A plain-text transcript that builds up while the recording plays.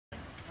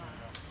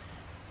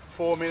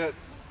4-minute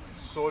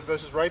sword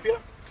versus rapier.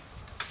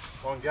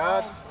 On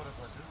guard.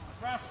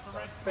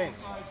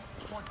 Fence.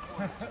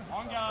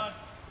 On guard.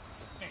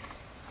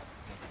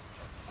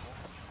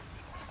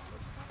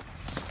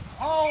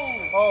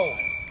 Hold.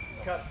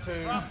 Cut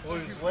to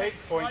blue's leg,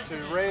 point to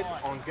red.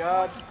 On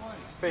guard.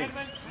 Fence.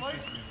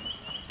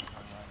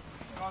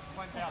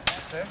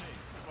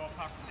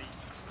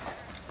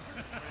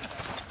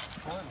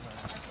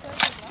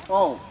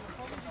 Hold.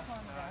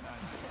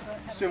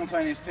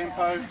 Simultaneous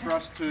tempo,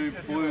 thrust to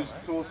blue's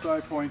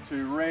torso, point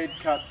to red,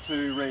 cut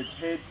to red's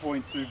head,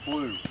 point to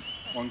blue.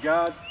 On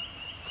guard,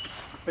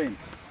 fence.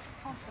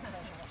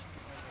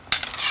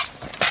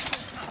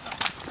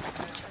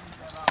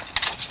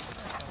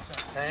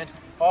 Hand.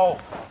 Hold.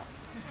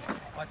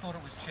 I thought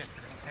it was chest,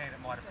 but his hand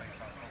it might have been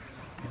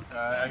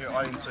something.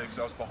 I didn't see because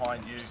I was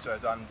behind you, so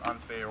it's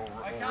unfair all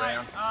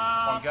round.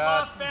 On guard,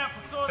 last bout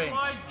for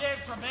Swordplay, Des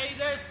from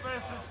Edith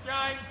versus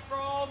James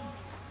from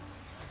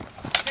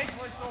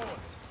Kingsley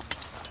Swords.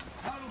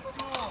 Total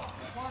score,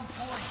 1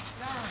 point.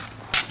 Darren.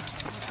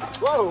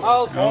 Whoa!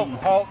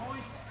 Hold.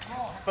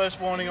 First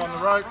warning on the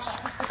ropes.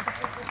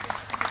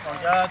 On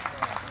guard,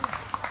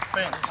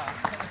 fence.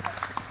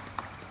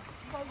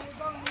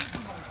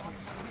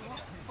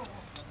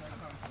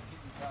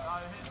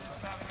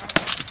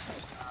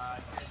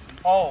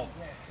 Hold.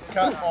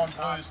 Cut on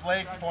blue's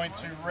leg, point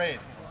to red.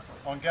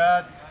 On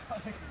guard,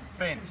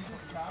 fence.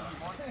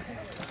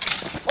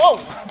 Whoa!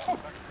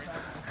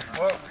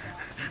 Well,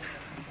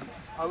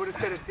 I would have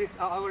said a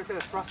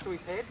thrust to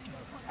his head,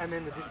 and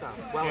then the disarm.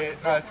 Well, yeah,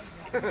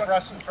 no,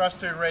 thrust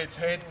to red's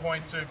head,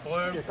 point to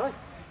blue. Yeah,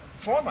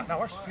 Fine, mate, no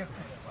worries.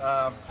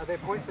 are there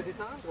points for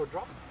disarms or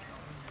drops?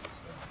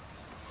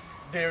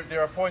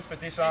 There are points for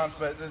disarms,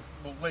 but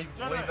we'll leave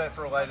that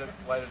for a later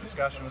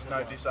discussion. There's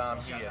no disarm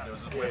here. There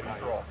was a weapon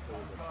drop.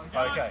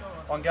 Okay.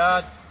 On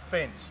guard,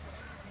 fence.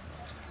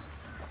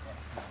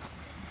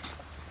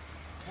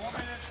 4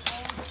 minutes,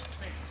 sword,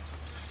 fence.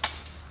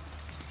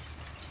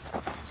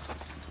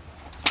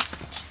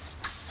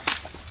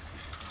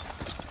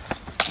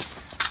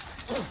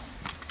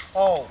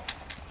 Hold.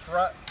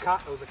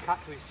 Cut. It was a cut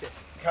to his chest.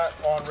 Cut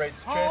on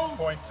red's chest,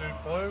 point to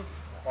blue.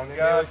 On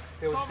guard.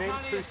 There was then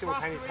 2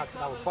 simultaneous cuts. They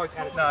were both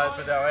out of No,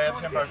 but they were out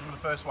of tempo from the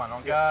first one.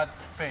 On guard,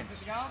 fence.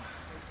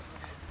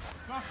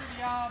 Thrust to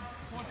the arm,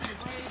 point to the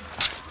red.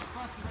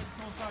 Thrust to the red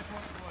torso,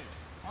 point to blue.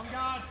 On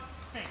guard,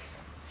 fence.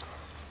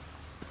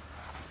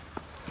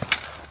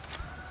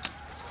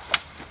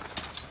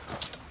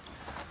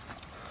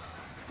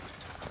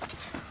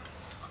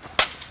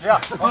 Yeah.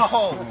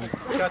 Hold.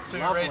 Cut to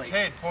red's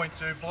head, point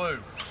to blue.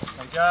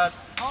 On guard,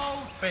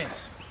 Hold.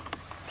 fence.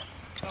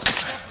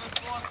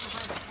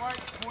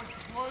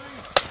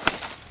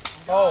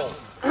 Hold.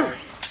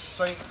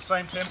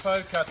 Same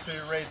tempo, cut to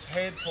red's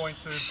head, point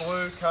to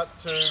blue, cut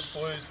to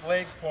blue's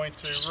leg, point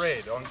to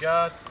red. On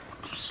guard,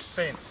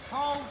 fence.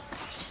 Hold.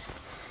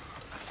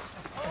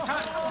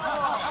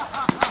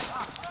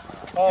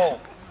 Hold.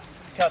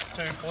 Cut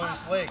to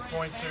blue's leg,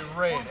 point to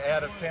red.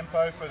 Out of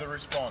tempo for the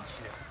response.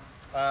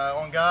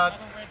 On guard,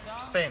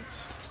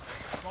 fence.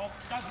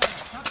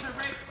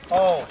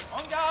 Hold.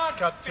 On guard.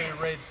 Cut to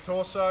red's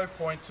torso,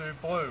 point to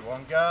blue.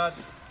 On guard,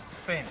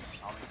 fence.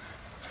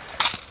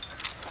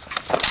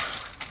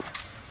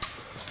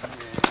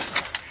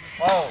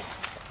 Hold.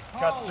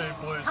 Cut to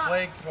blue's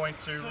leg, point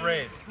to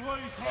red.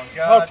 On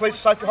guard. Hold please,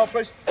 safety hold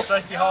please.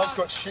 Safety hold. It's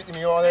got shit in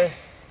the eye there.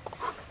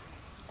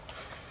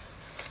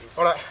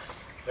 Alright.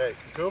 Yeah, you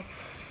cool?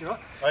 You right?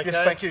 Okay.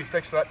 Yes, thank you.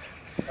 Thanks for that.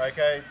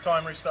 Okay,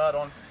 time restart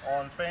on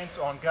fence,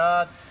 on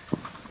guard,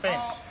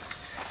 fence.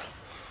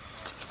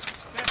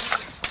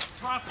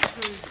 Thrust to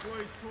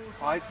blue's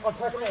torso. I'm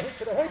taking a hit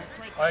to the head.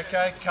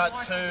 Okay, cut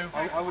to...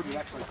 I wouldn't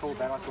have actually called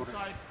that. I thought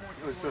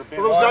it was sort of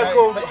Well, there was no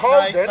call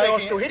hold then, and I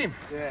taking still hit him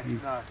yeah,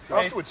 no.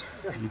 afterwards.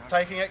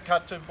 Taking it,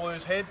 cut to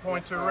blue's head,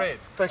 point to red.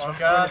 Thanks, on mate.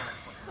 guard,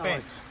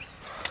 fence.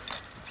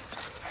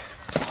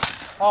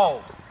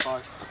 Hold.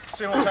 Right.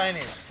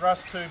 Simultaneous.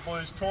 Thrust to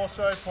blue's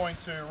torso, point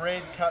to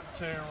red, cut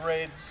to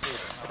red's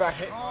Back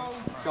hit.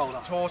 Shoulder.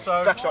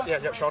 torso, Back shot,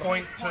 yeah, shoulder.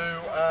 point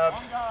to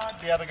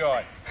the other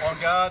guy. On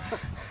guard,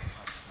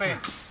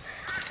 fence.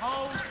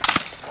 Hold.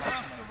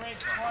 Thrust to red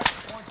throat,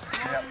 point to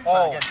blue.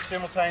 Hold.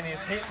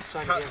 Simultaneous hits,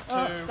 cut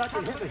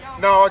to...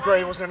 No, I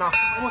agree, it wasn't enough.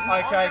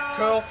 Okay,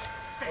 cool.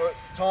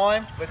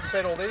 Time, let's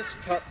settle this.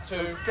 Cut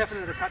to...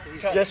 Definitely a cut to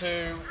his Cut Yes.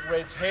 to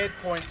red's head,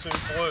 point to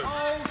blue.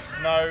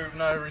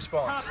 No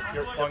response.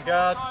 You're on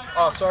guard.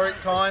 Oh, sorry,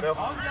 time. On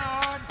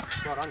guard.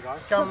 Well done,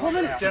 guys. Come,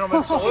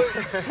 gentlemen, salute.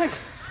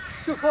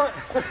 Good fight.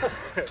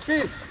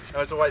 Cheers.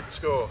 Let's await the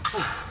score.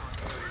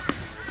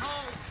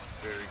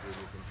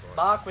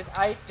 Mark with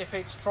 8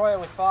 defeats Troyer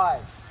with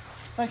 5.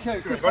 Thank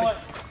you. Good buddy. fight.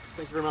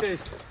 Thank you very much.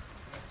 Cheers.